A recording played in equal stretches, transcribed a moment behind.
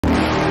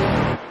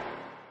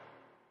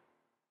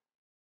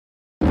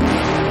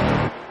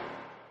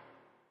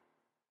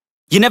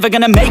You're never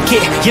gonna make it,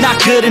 you're not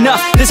good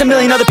enough. There's a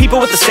million other people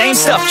with the same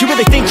stuff. You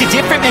really think you're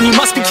different? Man, you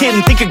must be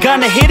kidding. Think you're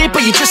gonna hit it,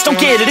 but you just don't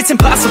get it. It's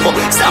impossible,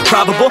 it's not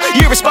probable,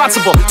 you're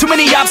irresponsible. Too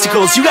many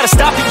obstacles, you gotta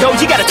stop it, yo.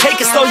 You gotta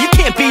take it slow, you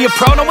can't be a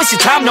pro. Don't waste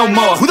your time no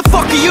more. Who the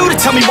fuck are you to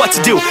tell me what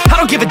to do? I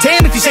don't give a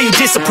damn if you say you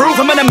disapprove.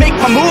 I'm gonna make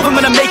my move, I'm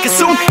gonna make it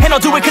soon. And I'll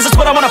do it cause it's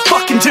what I wanna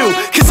fucking do.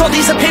 Cause all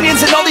these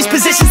opinions and all these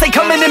positions, they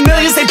come in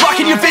millions, they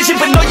blocking your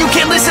vision. But no, you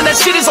can't listen, that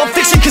shit is all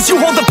fiction. Cause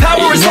you hold the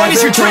power as long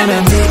as you're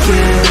dreaming.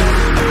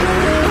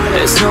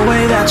 There's no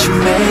way that you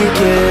make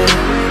it.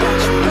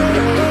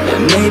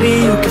 And maybe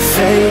you can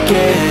fake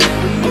it,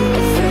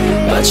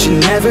 but you're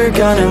never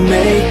gonna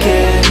make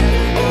it.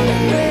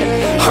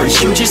 Are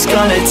you just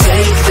gonna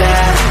take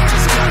that?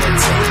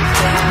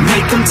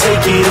 Make them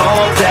take it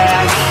all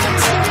back.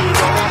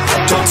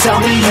 Don't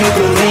tell me you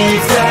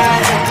believe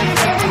that.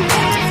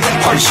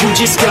 Are you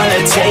just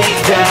gonna take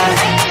that?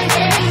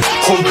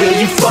 Or will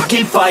you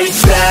fucking fight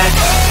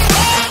back?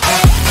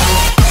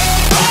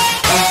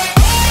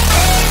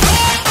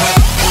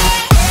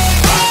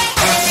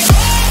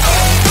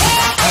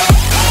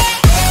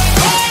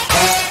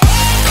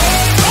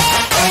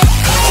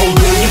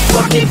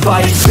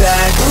 Fight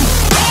back.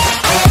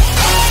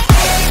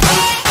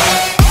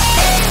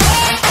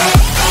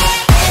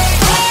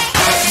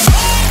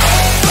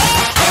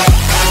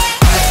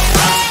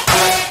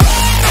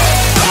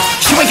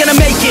 You ain't gonna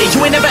make it,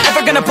 you ain't never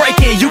ever gonna break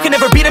it. You can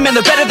never beat them and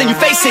they're better than you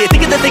face it.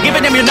 Thinking that they give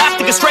a damn, you're not,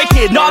 think a straight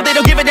kid. No, they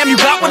don't give a damn, you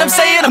got what I'm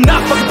saying? I'm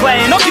not fucking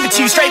playing, I'll give it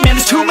to you straight, man.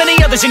 There's too many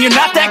others and you're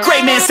not that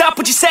great, man. Stop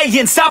what you're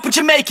saying, stop what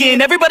you're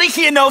making. Everybody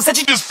here knows that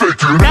you just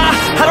faking. Nah,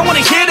 I don't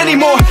wanna hear it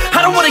anymore,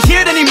 I don't wanna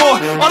hear it anymore.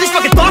 All these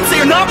fucking thoughts,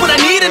 they are not what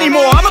I need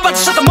anymore. I'm about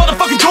to shut the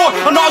motherfucking door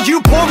on all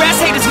you poor ass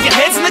haters with your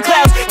heads in the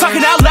clouds,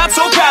 talking out loud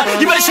so proud.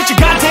 You better shut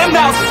your goddamn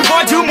mouth before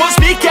I do more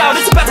speak out.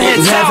 It's about to head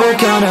south. Never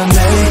gonna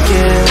make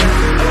it.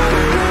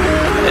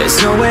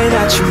 There's no way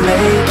that you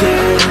make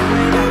it.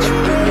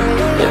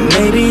 And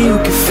maybe you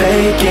can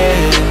fake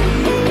it,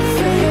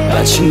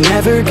 but you're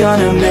never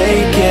gonna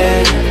make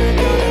it.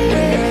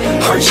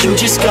 Are you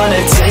just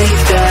gonna take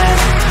that?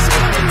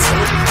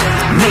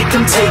 Make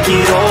them take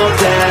it all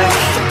back.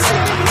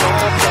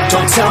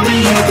 Don't tell me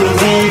you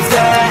believe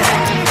that.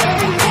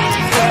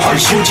 Are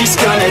you just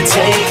gonna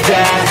take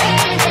that?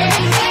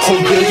 Or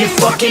will you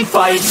fucking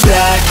fight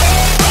back?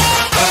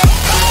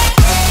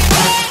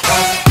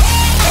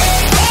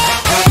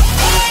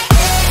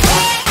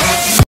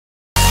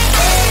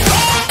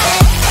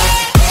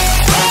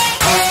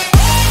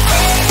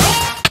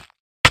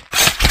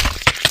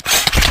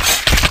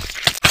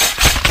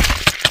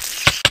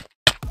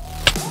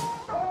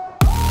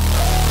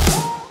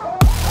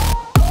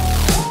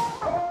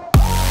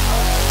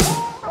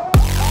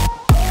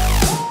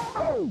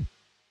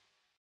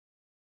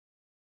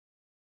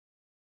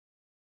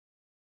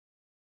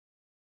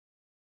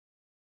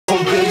 Or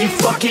will you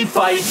fucking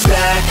fight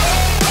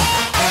back?